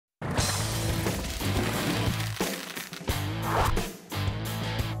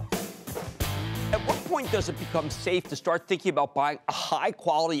point does it become safe to start thinking about buying a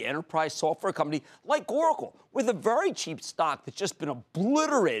high-quality enterprise software company like Oracle, with a very cheap stock that's just been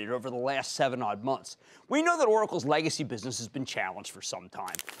obliterated over the last 7-odd months? We know that Oracle's legacy business has been challenged for some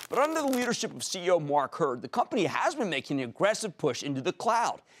time, but under the leadership of CEO Mark Hurd, the company has been making an aggressive push into the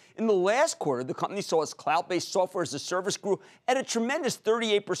cloud. In the last quarter, the company saw its cloud-based software as a service grew at a tremendous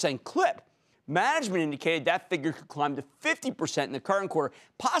 38% clip. Management indicated that figure could climb to 50% in the current quarter,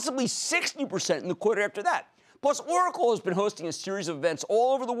 possibly 60% in the quarter after that. Plus, Oracle has been hosting a series of events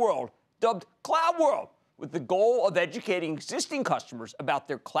all over the world, dubbed Cloud World, with the goal of educating existing customers about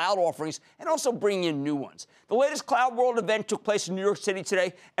their cloud offerings and also bringing in new ones. The latest Cloud World event took place in New York City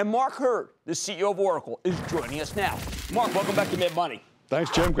today, and Mark Hurd, the CEO of Oracle, is joining us now. Mark, welcome back to Mad Money. Thanks,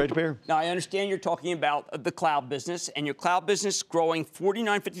 Jim. Great to be here. Now, I understand you're talking about the cloud business, and your cloud business growing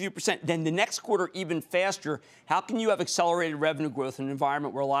 52%, then the next quarter even faster. How can you have accelerated revenue growth in an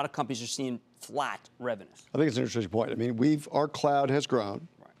environment where a lot of companies are seeing flat revenues? I think it's an interesting point. I mean, our cloud has grown,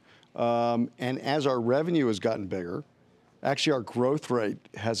 right. And as our revenue has gotten bigger, actually our growth rate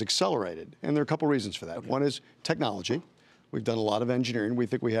has accelerated. And there are a couple reasons for that. Okay. One is technology. We've done a lot of engineering. We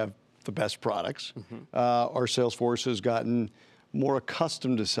think we have the best products. Our sales force has gotten more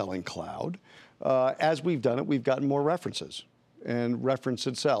accustomed to selling cloud. As we've done it, we've gotten more references and reference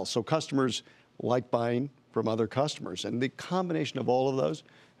and sell. So customers like buying from other customers. And the combination of all of those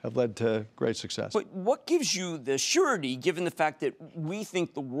have led to great success. But what gives you the surety, given the fact that we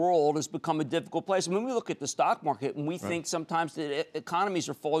think the world has become a difficult place? And when we look at the stock market and we think sometimes that economies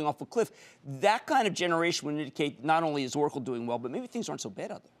are falling off a cliff, that kind of generation would indicate not only is Oracle doing well, but maybe things aren't so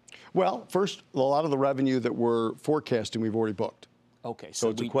bad out there. Well, first, a lot of the revenue that we're forecasting, we've already booked. Okay. So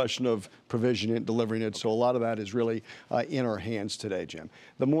it's a question of provisioning it, delivering it. Okay. So a lot of that is really in our hands today, Jim.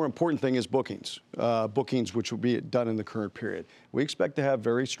 The more important thing is bookings, which will be done in the current period. We expect to have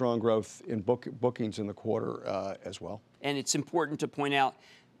very strong growth in bookings in the quarter as well. And it's important to point out,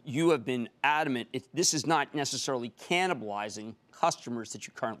 you have been adamant, this is not necessarily cannibalizing customers that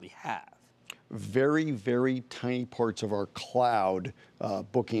you currently have. Very, very tiny parts of our cloud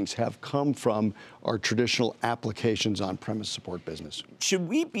bookings have come from our traditional applications on-premise support business. Should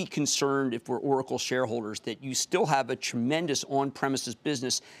we be concerned, if we're Oracle shareholders, that you still have a tremendous on-premises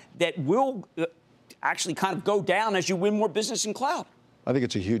business that will actually kind of go down as you win more business in cloud? I think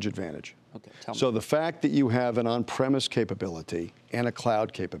it's a huge advantage. Okay, tell me. So the fact that you have an on-premise capability and a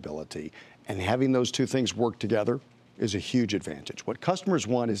cloud capability, and having those two things work together, is a huge advantage. What customers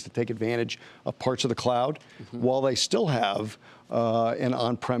want is to take advantage of parts of the cloud while they still have an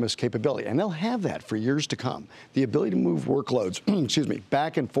on-premise capability. And they'll have that for years to come. The ability to move workloads, excuse me,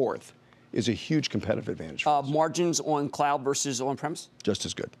 back and forth is a huge competitive advantage for us. Margins on cloud versus on-premise? Just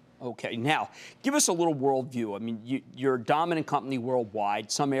as good. Okay, now, give us a little worldview. I mean, you're a dominant company worldwide.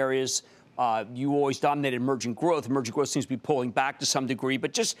 Some areas, you always dominated emerging growth. Emerging growth seems to be pulling back to some degree,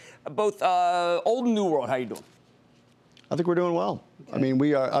 but just both old and new world, how are you doing? I think we're doing well. Okay. I mean,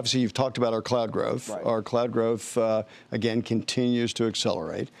 we are, obviously, you've talked about our cloud growth. Right. Our cloud growth, again, continues to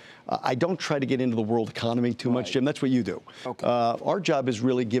accelerate. I don't try to get into the world economy too much, Jim. That's what you do. Okay. Our job is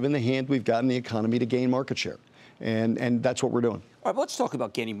really, given the hand we've got in the economy, to gain market share. And that's what we're doing. All right, let's talk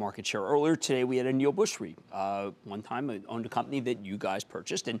about gaining market share. Earlier today, we had a Neil Bush read. One time, owned a company that you guys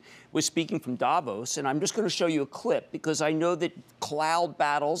purchased and was speaking from Davos. And I'm just going to show you a clip because I know that cloud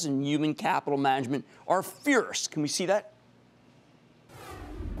battles and human capital management are fierce. Can we see that?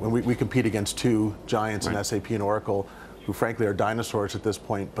 When we compete against two giants in SAP and Oracle, who frankly are dinosaurs at this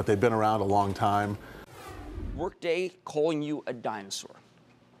point, but they've been around a long time. Workday calling you a dinosaur.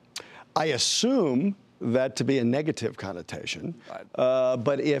 I assume that to be a negative connotation,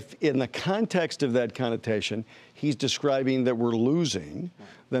 but if in the context of that connotation, he's describing that we're losing,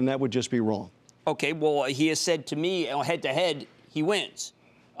 then that would just be wrong. Okay, well, he has said to me, head-to-head, he wins.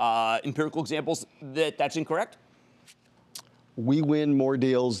 Empirical examples that's incorrect? We win more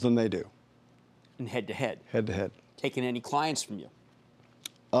deals than they do. And head-to-head? Head-to-head. Taking any clients from you?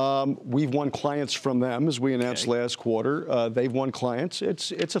 We've won clients from them, as we announced last quarter. They've won clients.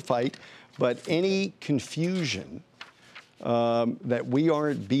 It's a fight. But any confusion that we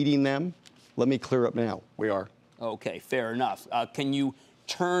aren't beating them, let me clear up now. We are. Okay, fair enough. Can you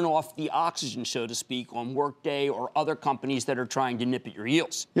turn off the oxygen, so to speak, on Workday or other companies that are trying to nip at your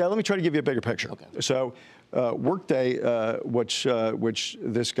heels? Yeah, let me try to give you a bigger picture. Okay. So Workday, which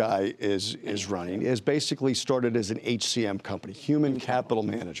this guy is running, is basically started as an HCM company, human capital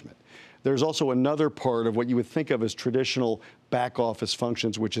management. There's also another part of what you would think of as traditional back office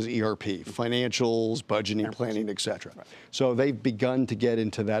functions, which is ERP, financials, budgeting, planning, et cetera. Right. So they've begun to get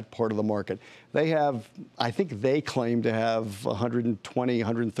into that part of the market. They have, I think they claim to have 120,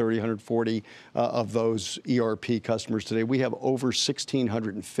 130, 140 of those ERP customers today. We have over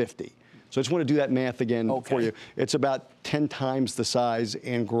 1,650. So I just want to do that math again for you. It's about 10 times the size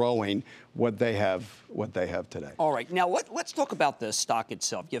and growing what they have today. All right. Now let's talk about the stock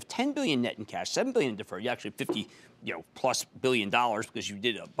itself. You have $10 billion net in cash, $7 billion in deferred. You actually have $50 plus billion because you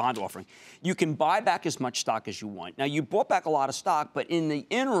did a bond offering. You can buy back as much stock as you want. Now you bought back a lot of stock, but in the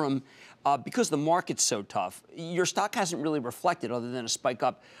interim, because the market's so tough, your stock hasn't really reflected, other than a spike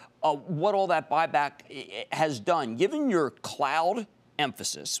up, what all that buyback has done. Given your cloud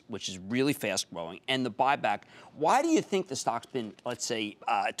emphasis, which is really fast growing, and the buyback, why do you think the stock's been, let's say,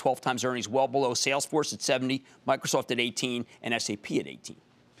 12 times earnings, well below Salesforce at 70, Microsoft at 18, and SAP at 18?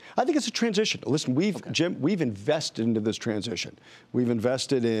 I think it's a transition. Listen, Jim, we've invested into this transition. We've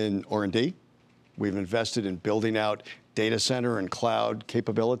invested in R&D. We've invested in building out data center and cloud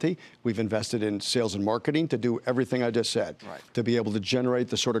capability. We've invested in sales and marketing to do everything I just said, to be able to generate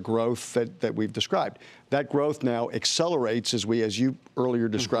the sort of growth that we've described. That growth now accelerates as you earlier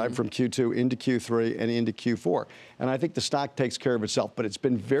described, from Q2 into Q3 and into Q4. And I think the stock takes care of itself. But it's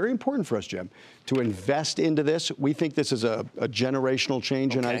been very important for us, Jim, to invest into this. We think this is a generational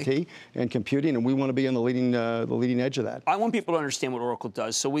change in IT and computing, and we want to be on the leading edge of that. I want people to understand what Oracle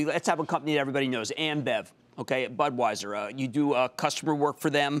does. So let's have a company that everybody knows, Ambev. Okay, Budweiser, you do customer work for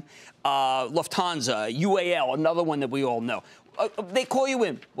them. Lufthansa, UAL, another one that we all know. They call you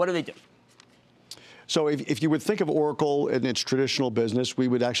in. What do they do? So if you would think of Oracle in its traditional business, we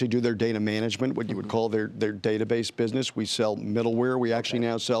would actually do their data management, what you would call their database business. We sell middleware. We actually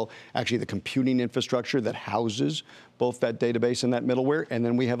now sell the computing infrastructure that houses both that database and that middleware. And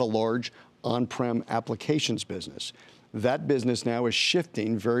then we have a large on-prem applications business. That business now is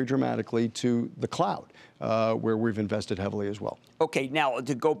shifting very dramatically to the cloud, where we've invested heavily as well. Okay, now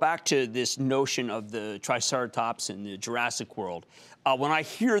to go back to this notion of the Triceratops and the Jurassic world, when I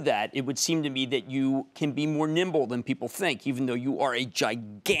hear that, it would seem to me that you can be more nimble than people think, even though you are a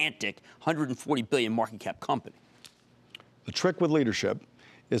gigantic 140 billion market cap company. The trick with leadership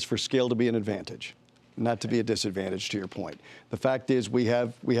is for scale to be an advantage, not to be a disadvantage, to your point. The fact is we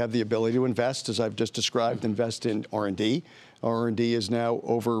have the ability to invest, as I've just described, invest in R&D. Our R&D is now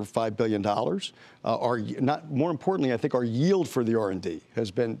over $5 billion. More importantly, I think our yield for the R&D has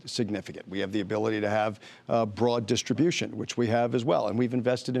been significant. We have the ability to have broad distribution, which we have as well. And we've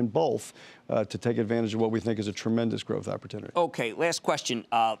invested in both to take advantage of what we think is a tremendous growth opportunity. Okay, last question.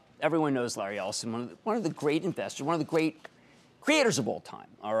 Everyone knows Larry Ellison, one of the great investors, one of the great creators of all time,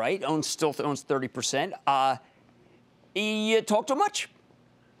 all right? Still owns 30%. You talk to him much?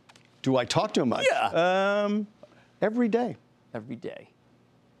 Do I talk to him much? Yeah. Every day. Every day.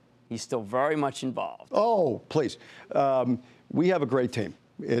 He's still very much involved. Oh, please. We have a great team.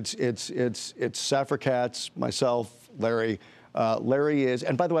 It's Safra Katz, myself, Larry. Larry is,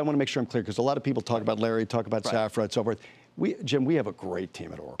 and by the way, I want to make sure I'm clear, because a lot of people talk about Larry, talk about Safra, and so forth. Jim, we have a great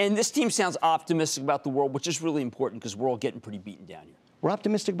team at Oracle. And this team sounds optimistic about the world, which is really important because we're all getting pretty beaten down here. We're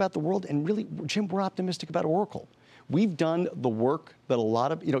optimistic about the world, and really, Jim, we're optimistic about Oracle. We've done the work that a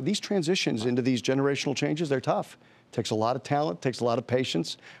lot of, these transitions into these generational changes, they're tough. Takes a lot of talent, takes a lot of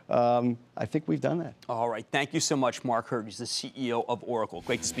patience. I think we've done that. All right. Thank you so much, Mark Hurd. He's the CEO of Oracle.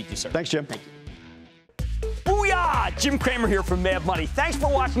 Great to speak to you, sir. Thanks, Jim. Thank you. Booyah! Jim Cramer here from Mad Money. Thanks for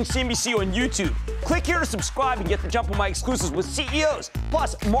watching CNBC on YouTube. Click here to subscribe and get the jump on my exclusives with CEOs,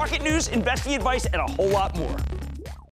 plus market news, investing advice, and a whole lot more.